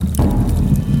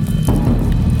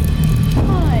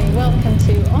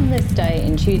this day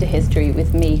in Tudor history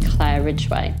with me, Claire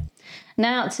Ridgway.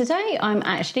 Now, today I'm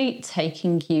actually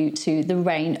taking you to the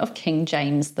reign of King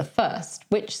James I,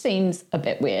 which seems a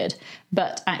bit weird,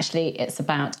 but actually it's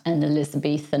about an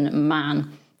Elizabethan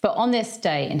man. But on this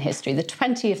day in history, the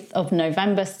 20th of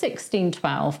November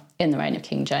 1612, in the reign of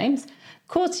King James,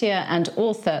 courtier and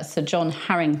author Sir John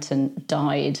Harington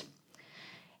died.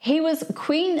 He was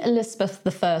Queen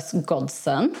Elizabeth I's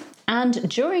godson, and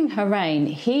during her reign,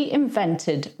 he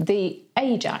invented the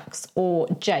Ajax, or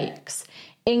Jakes,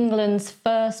 England's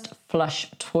first flush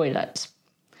toilet.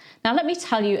 Now, let me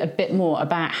tell you a bit more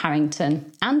about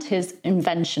Harington and his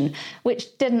invention,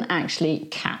 which didn't actually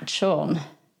catch on.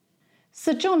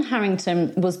 Sir John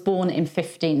Harington was born in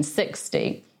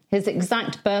 1560. His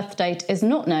exact birth date is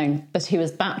not known, but he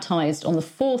was baptised on the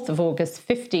 4th of August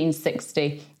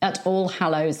 1560 at All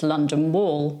Hallows, London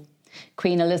Wall.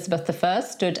 Queen Elizabeth I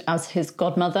stood as his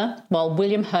godmother, while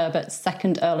William Herbert,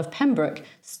 2nd Earl of Pembroke,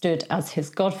 stood as his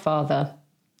godfather.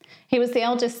 He was the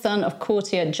eldest son of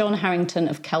courtier John Harington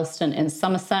of Kelston in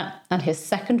Somerset and his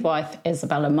second wife,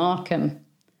 Isabella Markham.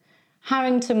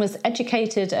 Harington was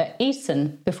educated at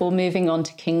Eton before moving on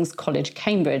to King's College,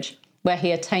 Cambridge, where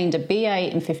he attained a BA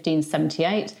in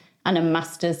 1578 and a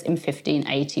Master's in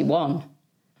 1581.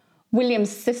 William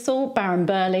Cecil, Baron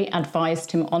Burghley,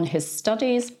 advised him on his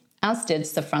studies, as did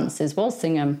Sir Francis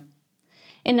Walsingham.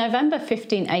 In November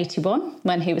 1581,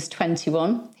 when he was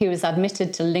 21, he was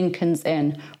admitted to Lincoln's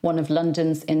Inn, one of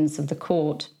London's inns of the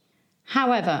court.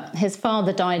 However, his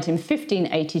father died in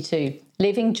 1582,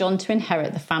 leaving John to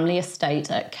inherit the family estate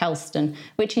at Kelston,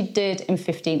 which he did in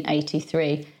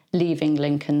 1583, leaving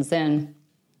Lincoln's Inn.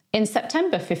 In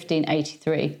September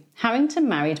 1583, Harington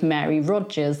married Mary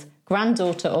Rogers,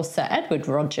 granddaughter of Sir Edward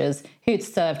Rogers, who'd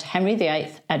served Henry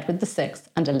VIII, Edward VI,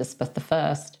 and Elizabeth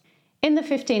I. In the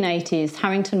 1580s,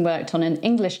 Harington worked on an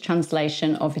English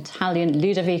translation of Italian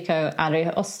Ludovico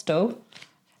Ariosto,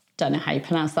 don't know how you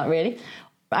pronounce that really,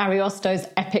 Ariosto's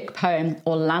epic poem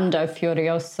Orlando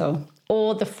Furioso,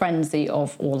 or The Frenzy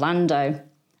of Orlando.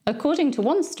 According to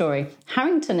one story,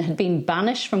 Harington had been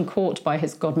banished from court by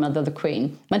his godmother, the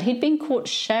Queen, when he'd been caught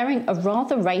sharing a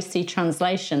rather racy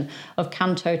translation of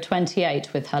Canto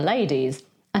 28 with her ladies,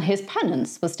 and his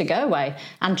penance was to go away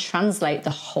and translate the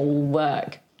whole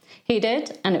work. He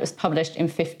did, and it was published in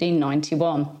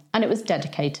 1591, and it was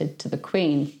dedicated to the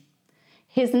Queen.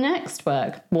 His next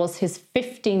work was his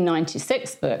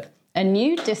 1596 book, a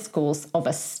new discourse of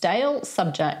a stale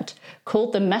subject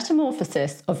called The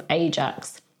Metamorphosis of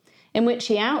Ajax, in which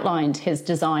he outlined his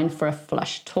design for a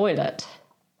flush toilet.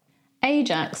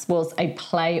 Ajax was a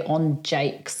play on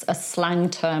Jakes, a slang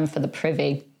term for the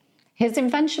privy. His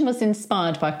invention was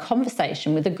inspired by a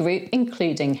conversation with a group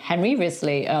including Henry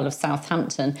Wriothesley, Earl of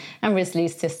Southampton, and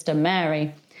Wriothesley's sister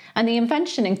Mary, and the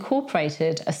invention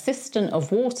incorporated a cistern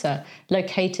of water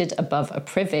located above a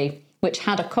privy, which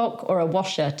had a cock or a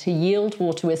washer to yield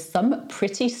water with some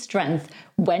pretty strength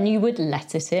when you would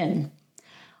let it in.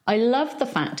 I love the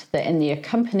fact that in the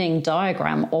accompanying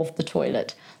diagram of the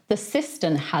toilet, the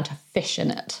cistern had fish in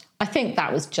it. I think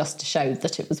that was just to show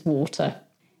that it was water.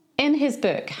 In his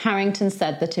book, Harington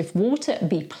said that if water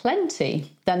be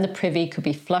plenty, then the privy could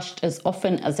be flushed as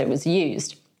often as it was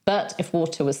used. But if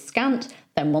water was scant,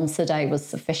 then once a day was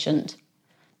sufficient.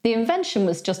 The invention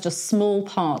was just a small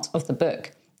part of the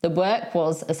book. The work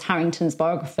was, as Harington's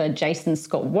biographer Jason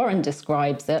Scott Warren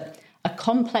describes it, a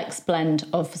complex blend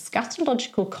of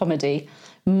scatological comedy,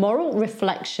 moral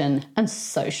reflection, and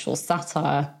social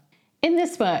satire. In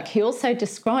this work, he also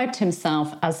described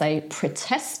himself as a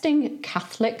protesting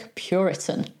Catholic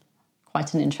Puritan.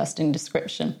 Quite an interesting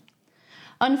description.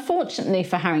 Unfortunately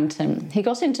for Harington, he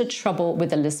got into trouble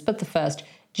with Elizabeth I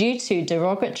due to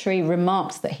derogatory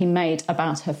remarks that he made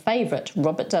about her favourite,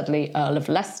 Robert Dudley, Earl of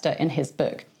Leicester, in his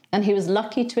book, and he was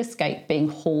lucky to escape being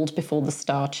hauled before the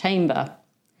Star Chamber.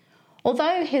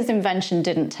 Although his invention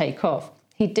didn't take off,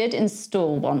 he did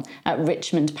install one at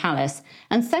Richmond Palace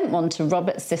and sent one to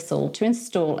Robert Cecil to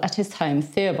install at his home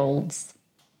Theobalds.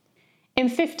 In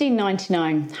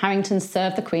 1599, Harington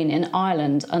served the Queen in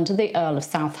Ireland under the Earl of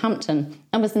Southampton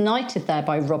and was knighted there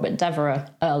by Robert Devereux,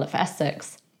 Earl of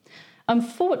Essex.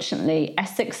 Unfortunately,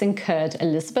 Essex incurred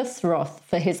Elizabeth's wrath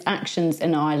for his actions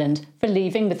in Ireland for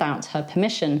leaving without her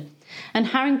permission, and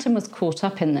Harington was caught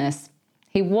up in this.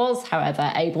 He was,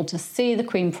 however, able to see the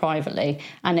Queen privately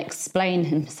and explain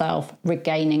himself,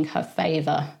 regaining her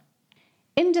favour.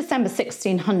 In December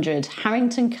 1600,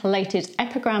 Harington collated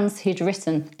epigrams he'd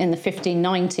written in the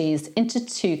 1590s into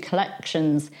two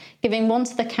collections, giving one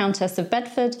to the Countess of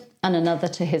Bedford and another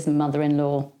to his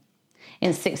mother-in-law.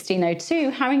 In 1602,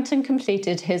 Harington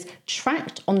completed his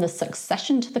Tract on the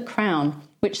Succession to the Crown,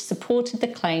 which supported the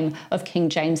claim of King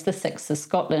James VI of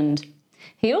Scotland.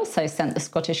 He also sent the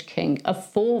Scottish king a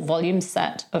 4-volume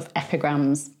set of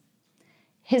epigrams.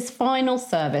 His final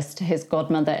service to his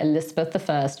godmother Elizabeth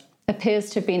I appears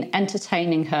to have been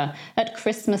entertaining her at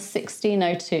Christmas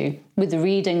 1602 with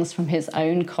readings from his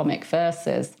own comic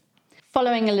verses.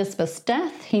 Following Elizabeth's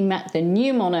death, he met the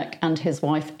new monarch and his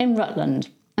wife in Rutland,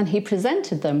 and he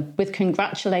presented them with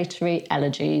congratulatory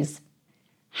elegies.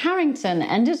 Harrington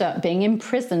ended up being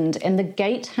imprisoned in the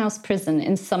Gatehouse prison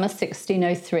in summer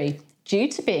 1603 due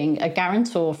to being a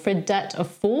guarantor for a debt of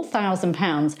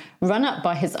 £4,000 run up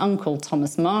by his uncle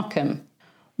Thomas Markham.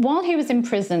 While he was in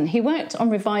prison, he worked on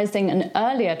revising an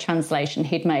earlier translation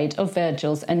he'd made of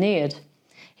Virgil's Aeneid.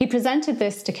 He presented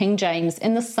this to King James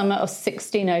in the summer of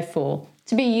 1604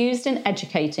 to be used in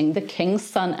educating the king's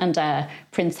son and heir,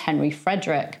 Prince Henry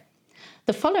Frederick.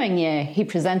 The following year, he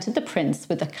presented the prince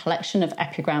with a collection of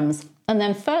epigrams and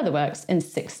then further works in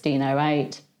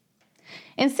 1608.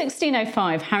 In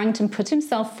 1605, Harrington put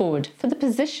himself forward for the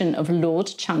position of Lord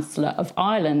Chancellor of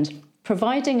Ireland,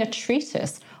 providing a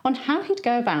treatise on how he'd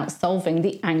go about solving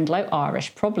the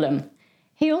Anglo-Irish problem.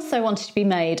 He also wanted to be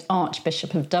made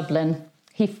Archbishop of Dublin.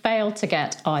 He failed to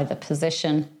get either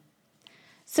position.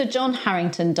 Sir John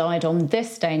Harrington died on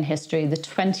this day in history, the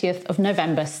 20th of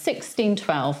November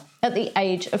 1612, at the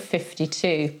age of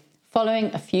 52, following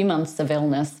a few months of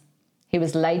illness. He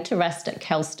was laid to rest at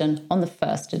Kelston on the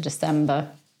 1st of December.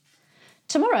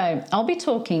 Tomorrow, I'll be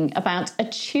talking about a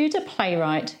Tudor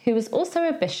playwright who was also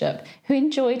a bishop who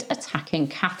enjoyed attacking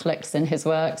Catholics in his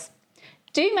works.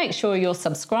 Do make sure you're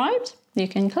subscribed, you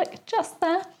can click just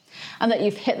there, and that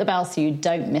you've hit the bell so you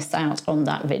don't miss out on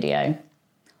that video.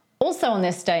 Also on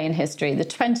this day in history, the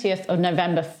 20th of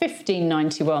November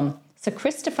 1591, Sir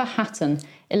Christopher Hatton,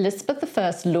 Elizabeth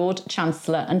I's Lord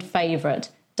Chancellor and favourite,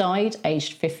 died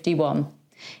aged 51.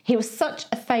 He was such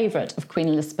a favourite of Queen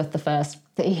Elizabeth I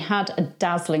that he had a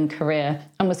dazzling career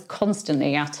and was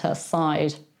constantly at her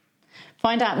side.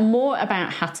 Find out more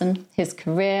about Hatton, his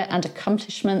career and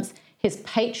accomplishments, his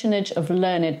patronage of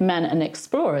learned men and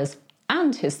explorers,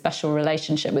 and his special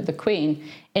relationship with the Queen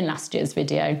in last year's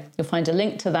video. You'll find a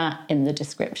link to that in the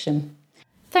description.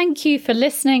 Thank you for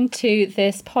listening to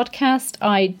this podcast.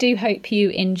 I do hope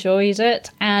you enjoyed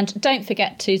it, and don't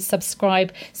forget to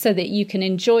subscribe so that you can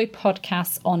enjoy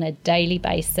podcasts on a daily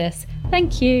basis.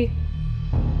 Thank you.